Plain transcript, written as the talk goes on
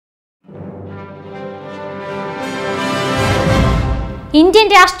Indian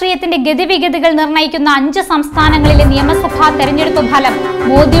രാഷ്ട്രീയത്തിന്റെ ഗതിവിഗതികൾ നിർണ്ണയിക്കുന്ന 5 സംസ്ഥാനങ്ങളിലെ നിയമസഭാ തെരഞ്ഞെടുപ്പ് ഫലം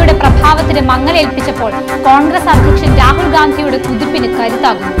മോദിയുടെ പ്രഭാവത്തിന് മങ്ങലേൽപ്പിച്ചപ്പോൾ കോൺഗ്രസ് അധ്യക്ഷൻ രാഹുൽ ഗാന്ധിയുടെ കുതിപ്പിന്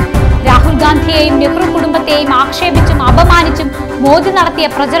കരുത്താകുന്നു. രാഹുൽ ഗാന്ധിയെയും നെഹ്റു കുടുംബത്തെയും ആക്ഷേപിച്ചും അപമാനിച്ചും മോദി നടത്തിയ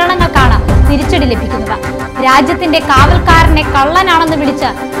പ്രചരണങ്ങൾക്കാണ് തിരിച്ചടി ലഭിക്കുന്നത്. രാജ്യത്തിന്റെ കാവൽക്കാരനെ കള്ളനാണെന്ന് വിളിച്ച്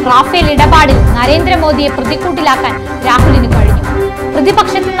റാഫേൽ ഇടപാടിൽ നരേന്ദ്രമോദിയെ പ്രതിക്കൂട്ടിലാക്കാൻ രാഹുലിന് കഴിഞ്ഞു.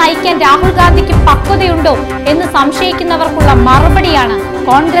 പ്രതിപക്ഷത്തെ നയിക്കാൻ രാഹുൽ ഗാന്ധിക്ക് പക്വതയുണ്ടോ എന്ന് സംശയിക്കുന്നവർക്കുള്ള മറുപടിയാണ്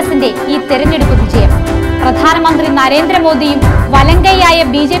കോൺഗ്രസിന്റെ ഈ തെരഞ്ഞെടുപ്പ് വിജയം. പ്രധാനമന്ത്രി നരേന്ദ്രമോദിയും വലങ്കയായ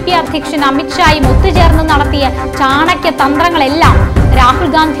BJP അധ്യക്ഷൻ അമിത്ഷായും ഒത്തുചേർന്ന് നടത്തിയ ചാണക്യ തന്ത്രങ്ങളെല്ലാം രാഹുൽ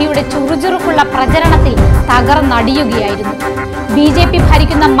ഗാന്ധിയുടെ ചുറുചുറുക്കുള്ള പ്രചരണത്തിൽ തകർന്നടിയുകയായിരുന്നു. BJP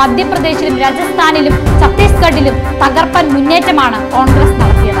ഭരിക്കുന്ന മധ്യപ്രദേശിലും രാജസ്ഥാനിലും ഛത്തീസ്ഗഡിലും തകർപ്പൻ മുന്നേറ്റമാണ് കോൺഗ്രസ്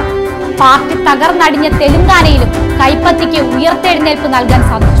നടത്തിയത്. പാർട്ടി തകർന്നടിഞ്ഞ തെലങ്കാനയിലും കൈപ്പത്തിക്ക് ഉയർത്തെഴുന്നേൽപ്പ് നൽകാൻ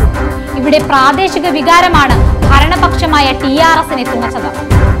സാധിച്ചു. ഇവിടെ പ്രാദേശിക വികാരമാണ് ഭരണപക്ഷമായ TRSനെ തുണച്ചത്.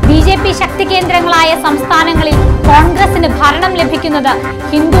 BJP ശക്തി കേന്ദ്രങ്ങളായ സംസ്ഥാനങ്ങളിൽ കോൺഗ്രസിന് ഭരണം ലഭിക്കുന്നത്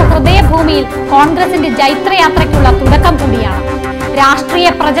ഹിന്ദു ഹൃദയഭൂമിയിൽ കോൺഗ്രസിന്റെ ജൈത്രയാത്രയ്ക്കുള്ള തുടക്കം കൂടിയാണ്. രാഷ്ട്രീയ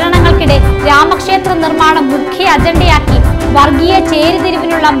പ്രചരണങ്ങൾക്കിടെ രാമക്ഷേത്ര നിർമ്മാണം മുഖ്യ അജണ്ടയാക്കി വർഗീയ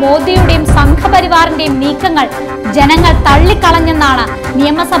ചേരിതിരിവിനുള്ള മോദിയുടെയും സംഘപരിവാറിന്റെയും നീക്കങ്ങൾ ജനങ്ങൾ തള്ളിക്കളഞ്ഞെന്നാണ്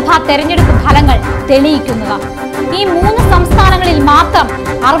നിയമസഭാ തെരഞ്ഞെടുപ്പ് ഫലങ്ങൾ തെളിയിക്കുന്നത്. ഈ 3 സംസ്ഥാനങ്ങളിൽ മാത്രം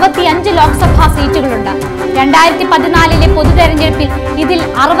 65 ലോക്സഭാ സീറ്റുകളുണ്ട്. 2014 പൊതു തെരഞ്ഞെടുപ്പിൽ ഇതിൽ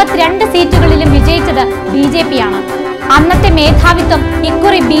 62 സീറ്റുകളിലും വിജയിച്ചത് BJP ആണ്. അന്നത്തെ മേധാവിത്വം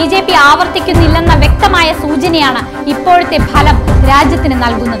ഇക്കുറി BJP ആവർത്തിക്കുന്നില്ലെന്ന വ്യക്തമായ സൂചനയാണ് ഇപ്പോഴത്തെ ഫലം രാജ്യത്തിന്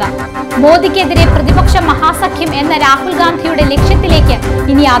നൽകുന്നത്. മോദിക്കെതിരെ പ്രതിപക്ഷ മഹാസഖ്യം എന്ന രാഹുൽ ഗാന്ധിയുടെ ലക്ഷ്യത്തിലേക്ക്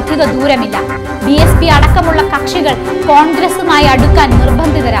ഇനി അധിക ദൂരമില്ല. BSP അടക്കമുള്ള കക്ഷികൾ കോൺഗ്രസുമായി അടുക്കാൻ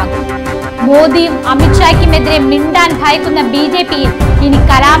നിർബന്ധിതരാകും. മോദിയും അമിത്ഷായ്ക്കുമെതിരെ മിണ്ടാൻ ഭയക്കുന്ന BJPയിൽ ഇനി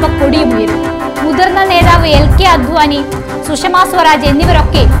കലാപ കൊടിയുമുയരും. മുതിർന്ന നേതാവ് LK അദ്വാനി, സുഷമാ സ്വരാജ്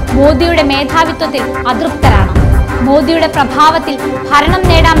എന്നിവരൊക്കെ മോദിയുടെ മേധാവിത്വത്തിൽ അതൃപ്തരാണ്. മോദിയുടെ പ്രഭാവത്തിൽ ഭരണം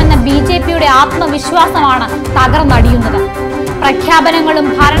നേടാമെന്ന BJPയുടെ ആത്മവിശ്വാസമാണ് തകർന്നടിയുന്നത്. പ്രഖ്യാപനങ്ങളും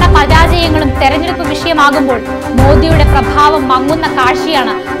ഭരണ പരാജയങ്ങളും തെരഞ്ഞെടുപ്പ് വിഷയമാകുമ്പോൾ മോദിയുടെ പ്രഭാവം മങ്ങുന്ന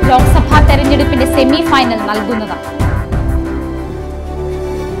കാഴ്ചയാണ് ലോക്സഭാ തെരഞ്ഞെടുപ്പിന്റെ സെമി ഫൈനൽ നൽകുന്നത്.